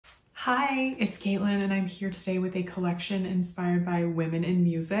Hi, it's Caitlin, and I'm here today with a collection inspired by women in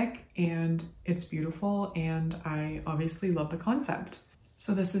music, and it's beautiful, and I obviously love the concept.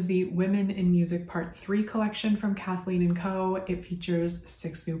 So this is the Women in Music Part 3 collection from Kathleen Co. It features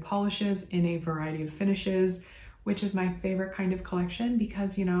 6 new polishes in a variety of finishes, which is my favorite kind of collection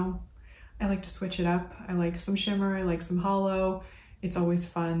because, you know, I like to switch it up. I like some shimmer, I like some hollow. It's always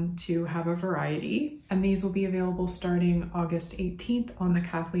fun to have a variety. And these will be available starting August 18th on the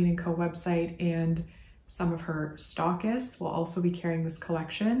Kathleen Co website, and some of her stockists will also be carrying this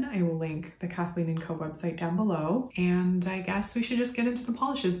collection. I will link the Kathleen Co website down below. And I guess we should just get into the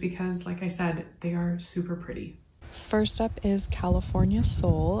polishes because, like I said, they are super pretty. First up is California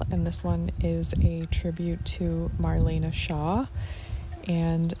Soul, and this one is a tribute to Marlena Shaw.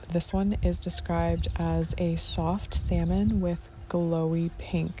 And this one is described as a soft salmon with glowy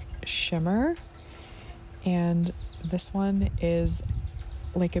pink shimmer, and this one is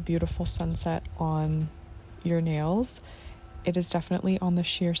like a beautiful sunset on your nails. It is definitely on the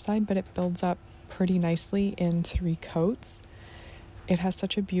sheer side, but it builds up pretty nicely in 3 coats. It has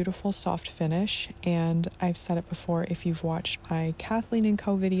such a beautiful soft finish, and I've said it before, if you've watched my Kathleen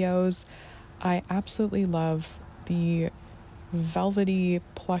Co videos, I absolutely love the velvety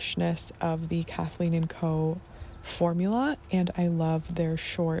plushness of the Kathleen Co formula, and I love their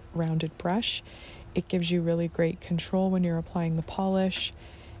short rounded brush. It gives you really great control when you're applying the polish,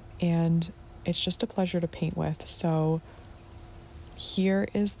 and it's just a pleasure to paint with. So here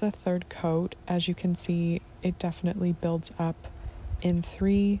is the 3rd coat. As you can see, it definitely builds up in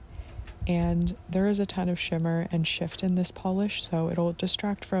 3, and there is a ton of shimmer and shift in this polish, so it'll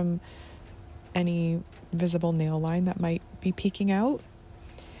distract from any visible nail line that might be peeking out.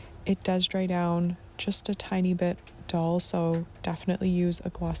 It does dry down just a tiny bit dull, so definitely use a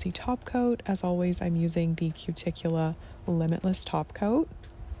glossy top coat. As always, I'm using the Cuticula Limitless Top Coat.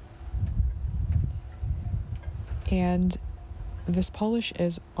 And this polish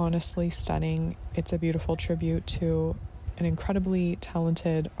is honestly stunning. It's a beautiful tribute to an incredibly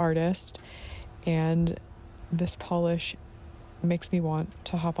talented artist, and this polish makes me want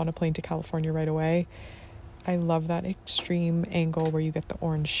to hop on a plane to California right away. I love that extreme angle where you get the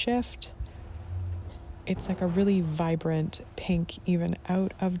orange shift. It's like a really vibrant pink even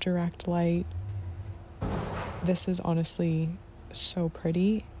out of direct light. This is honestly so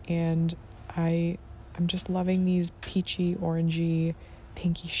pretty, and I'm just loving these peachy, orangey,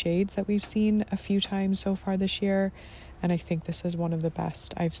 pinky shades that we've seen a few times so far this year, and I think this is one of the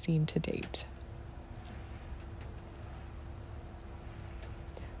best I've seen to date.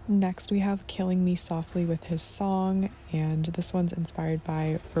 Next, we have Killing Me Softly with His Song, and this one's inspired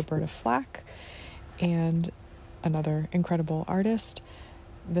by Roberta and another incredible artist.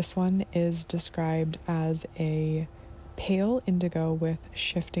 This one is described as a pale indigo with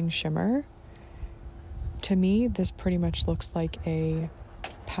shifting shimmer. To me, this pretty much looks like a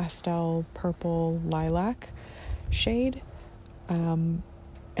pastel purple lilac shade, and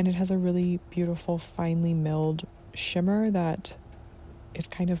it has a really beautiful finely milled shimmer that is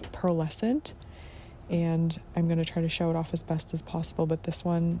kind of pearlescent, and I'm going to try to show it off as best as possible, but this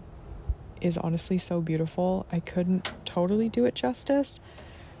one is honestly so beautiful. I couldn't totally do it justice,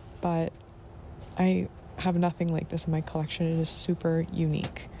 but I have nothing like this in my collection. It is super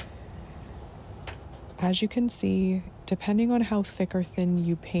unique. As you can see, depending on how thick or thin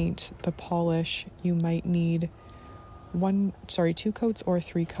you paint the polish, you might need 2 coats or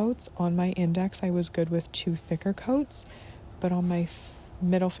 3 coats. On my index, I was good with 2 thicker coats, but on my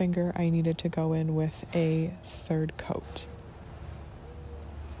middle finger, I needed to go in with a 3rd coat.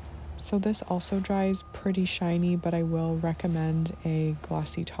 So this also dries pretty shiny, but I will recommend a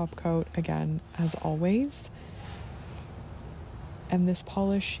glossy top coat, again, as always. And this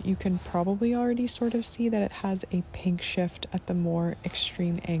polish, you can probably already sort of see that it has a pink shift at the more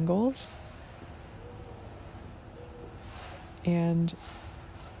extreme angles. And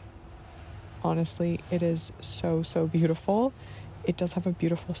honestly, it is so, so beautiful. It does have a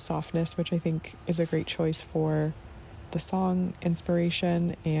beautiful softness, which I think is a great choice for the song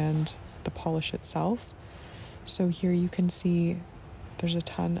inspiration and the polish itself. So here you can see there's a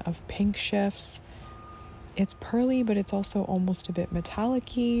ton of pink shifts. It's pearly, but it's also almost a bit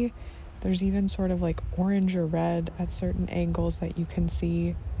metallic-y. There's even sort of like orange or red at certain angles that you can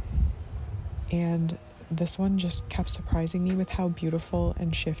see. And this one just kept surprising me with how beautiful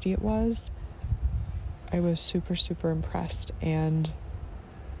and shifty it was. I was super, super impressed, and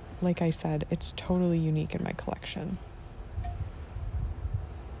like I said, it's totally unique in my collection.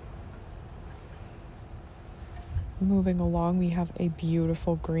 Moving along, we have a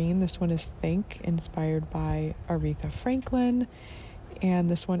beautiful green. This one is Think, inspired by Aretha Franklin, And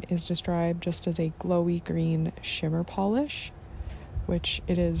this one is described just as a glowy green shimmer polish, which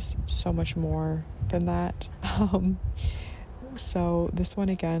it is so much more than that. So this one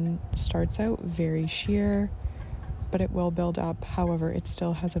again starts out very sheer, but it will build up. However, it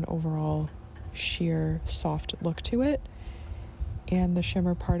still has an overall sheer, soft look to it. And the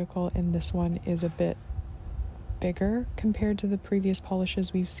shimmer particle in this one is a bit bigger compared to the previous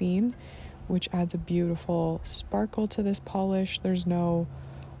polishes we've seen, which adds a beautiful sparkle to this polish. There's no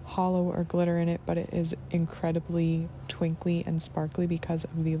hollow or glitter in it, but it is incredibly twinkly and sparkly because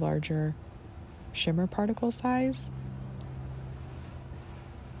of the larger shimmer particle size.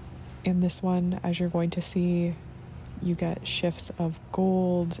 In this one, as you're going to see, you get shifts of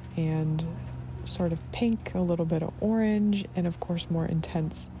gold and sort of pink, a little bit of orange, and of course more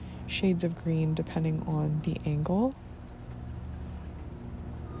intense shades of green depending on the angle.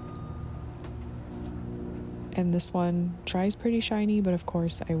 And this one dries pretty shiny, but of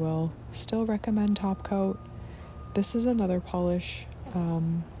course I will still recommend Top Coat. This is another polish.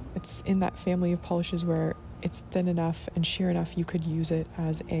 It's in that family of polishes where it's thin enough and sheer enough you could use it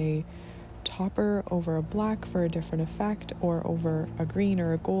as a topper over a black for a different effect, or over a green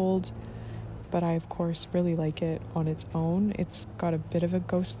or a gold. But I of course really like it on its own. It's got a bit of a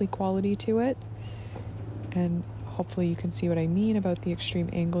ghostly quality to it, and hopefully you can see what I mean about the extreme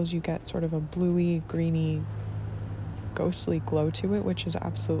angles. You get sort of a bluey, greeny, ghostly glow to it, which is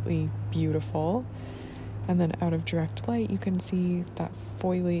absolutely beautiful. And then out of direct light you can see that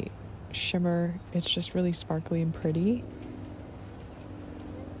foily shimmer. It's just really sparkly and pretty.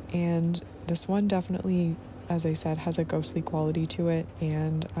 And this one definitely, as I said, has a ghostly quality to it,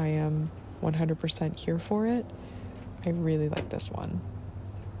 and I am 100% here for it. I really like this one.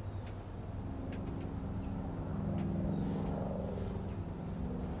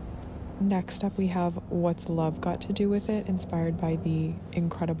 Next up we have What's Love Got to Do With It, inspired by the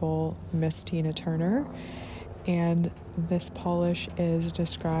incredible Miss Tina Turner. And this polish is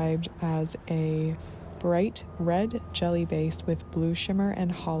described as a bright red jelly base with blue shimmer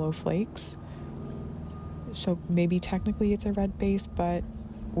and hollow flakes. So maybe technically it's a red base, but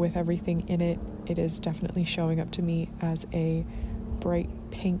with everything in it, it is definitely showing up to me as a bright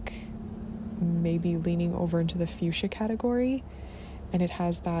pink, maybe leaning over into the fuchsia category. And it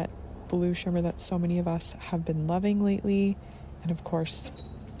has that blue shimmer that so many of us have been loving lately, and of course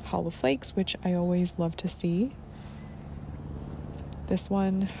hollow flakes, which I always love to see. This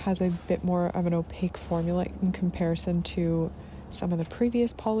one has a bit more of an opaque formula in comparison to some of the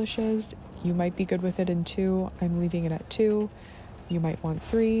previous polishes. You might be good with it in 2. I'm leaving it at 2. You might want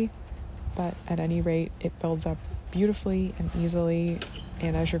 3, but at any rate it builds up beautifully and easily,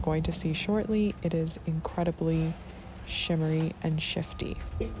 and as you're going to see shortly, it is incredibly shimmery and shifty.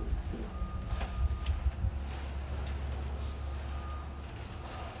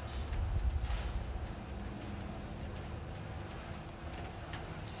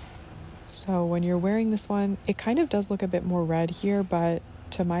 So when you're wearing this one, it kind of does look a bit more red here, but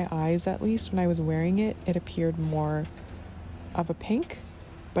to my eyes, at least when I was wearing it, it appeared more of a pink,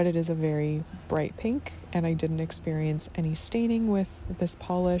 but it is a very bright pink, and I didn't experience any staining with this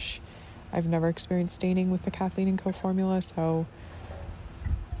polish. I've never experienced staining with the Kathleen Co formula, so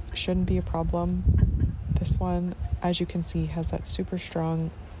shouldn't be a problem. This one, as you can see, has that super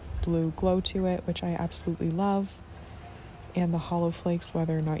strong blue glow to it, which I absolutely love. And the hollow flakes,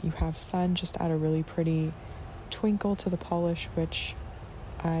 whether or not you have sun, just add a really pretty twinkle to the polish, which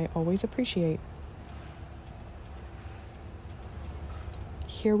I always appreciate.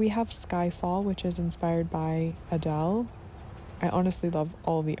 Here we have Skyfall, which is inspired by Adele. I honestly love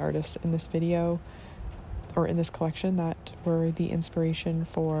all the artists in this video, or in this collection, that were the inspiration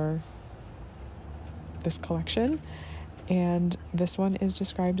for this collection. And this one is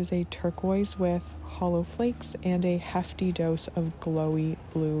described as a turquoise with hollow flakes and a hefty dose of glowy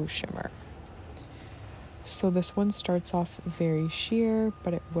blue shimmer. So this one starts off very sheer,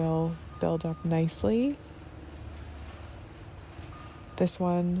 but it will build up nicely. This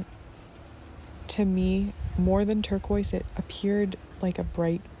one, to me, more than turquoise, it appeared like a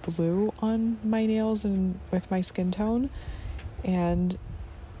bright blue on my nails and with my skin tone. And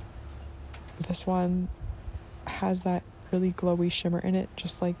this one has that really glowy shimmer in it,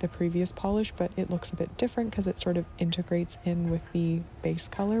 just like the previous polish, but it looks a bit different because it sort of integrates in with the base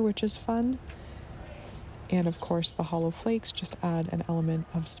color, which is fun. And of course the hollow flakes just add an element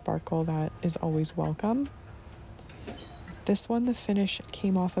of sparkle that is always welcome. This one, the finish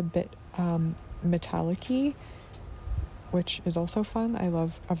came off a bit metallic-y, which is also fun. I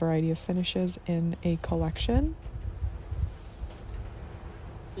love a variety of finishes in a collection.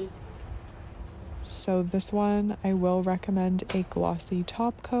 So this one, I will recommend a glossy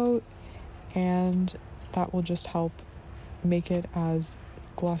top coat, and that will just help make it as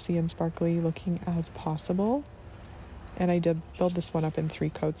glossy and sparkly looking as possible. And I did build this one up in 3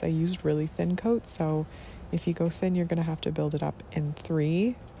 coats. I used really thin coats, so if you go thin, you're gonna have to build it up in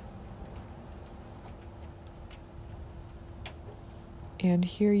 3. And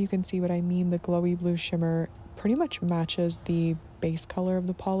here you can see what I mean. The glowy blue shimmer pretty much matches the base color of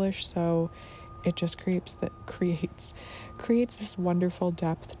the polish, so it just creates this wonderful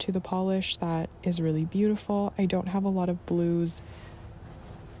depth to the polish that is really beautiful. I don't have a lot of blues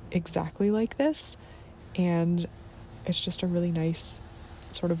exactly like this, and it's just a really nice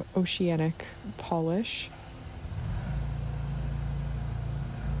sort of oceanic polish.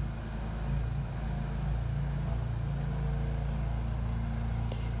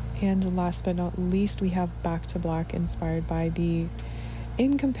 And last but not least, we have Back to Black, inspired by the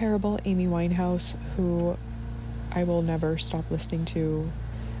incomparable Amy Winehouse, who I will never stop listening to.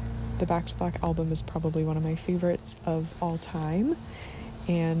 The Back to Black album is probably one of my favorites of all time,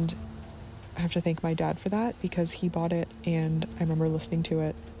 and I have to thank my dad for that, because he bought it and I remember listening to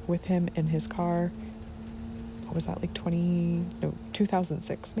it with him in his car. What was that, like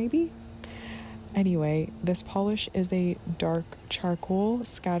 2006 maybe? Anyway, this polish is a dark charcoal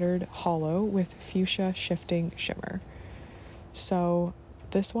scattered hollow with fuchsia shifting shimmer. So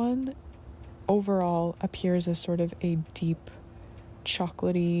this one overall appears as sort of a deep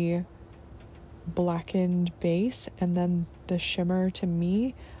chocolatey blackened base, and then the shimmer to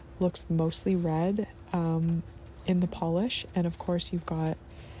me looks mostly red in the polish, and of course you've got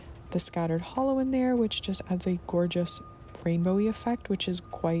the scattered hollow in there, which just adds a gorgeous rainbowy effect, which is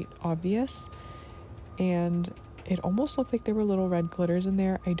quite obvious. And it almost looked like there were little red glitters in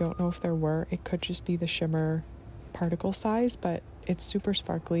there. I don't know if there were. It could just be the shimmer particle size, but it's super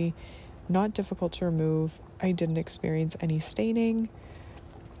sparkly, not difficult to remove. I didn't experience any staining,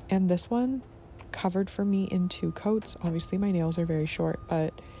 and this one covered for me in 2 coats. Obviously my nails are very short,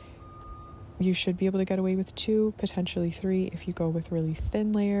 but you should be able to get away with 2, potentially 3 if you go with really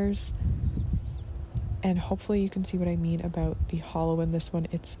thin layers. And hopefully you can see what I mean about the hollow in this one.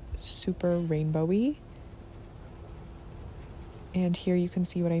 It's super rainbowy. And here you can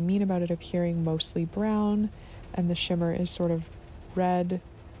see what I mean about it appearing mostly brown, and the shimmer is sort of red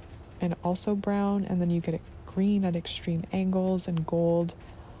and also brown, and then you get it green at extreme angles and gold.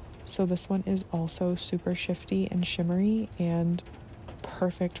 So this one is also super shifty and shimmery and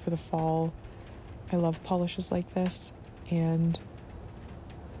perfect for the fall. I love polishes like this, and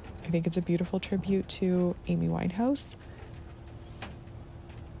I think it's a beautiful tribute to Amy Winehouse.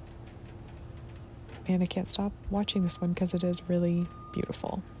 And I can't stop watching this one because it is really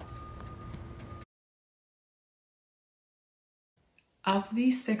beautiful. Of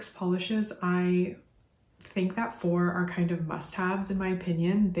these 6 polishes, I think that 4 are kind of must-haves in my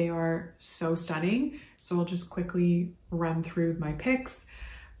opinion. They are so stunning. So I'll just quickly run through my picks.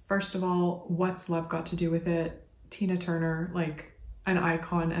 First of all, what's love got to do with it? Tina Turner, like an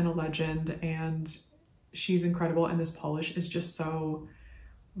icon and a legend, and she's incredible, and this polish is just so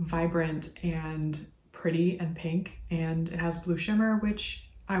vibrant and pretty and pink, and it has blue shimmer, which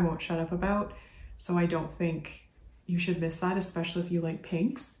I won't shut up about, so I don't think you should miss that, especially if you like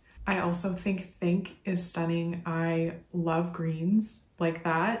pinks. I also think Think is stunning. I love greens like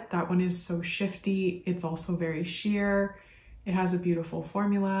that. That one is so shifty. It's also very sheer. It has a beautiful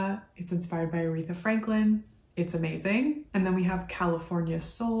formula. It's inspired by Aretha Franklin. It's amazing. And then we have California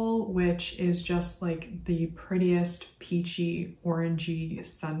Soul, which is just like the prettiest peachy orangey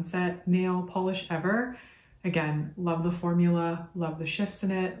sunset nail polish ever. Again, love the formula, love the shifts in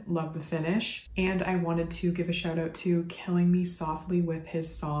it, love the finish. And I wanted to give a shout out to Killing Me Softly with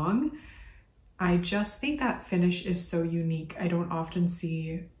his song. I just think that finish is so unique. I don't often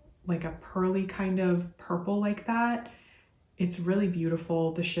see like a pearly kind of purple like that. It's really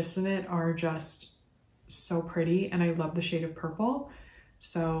beautiful. The shifts in it are just so pretty, and I love the shade of purple.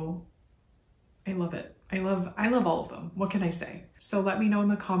 So I love it. I love all of them. What can I say? So let me know in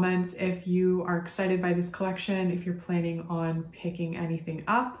the comments if you are excited by this collection, if you're planning on picking anything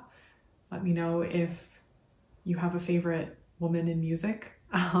up. Let me know if you have a favorite woman in music.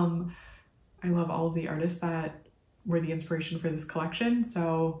 I love all of the artists that were the inspiration for this collection.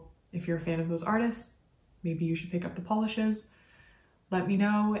 So if you're a fan of those artists, maybe you should pick up the polishes. Let me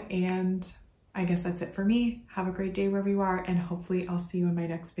know, and I guess that's it for me. Have a great day wherever you are, and hopefully I'll see you in my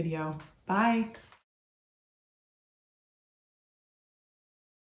next video. Bye!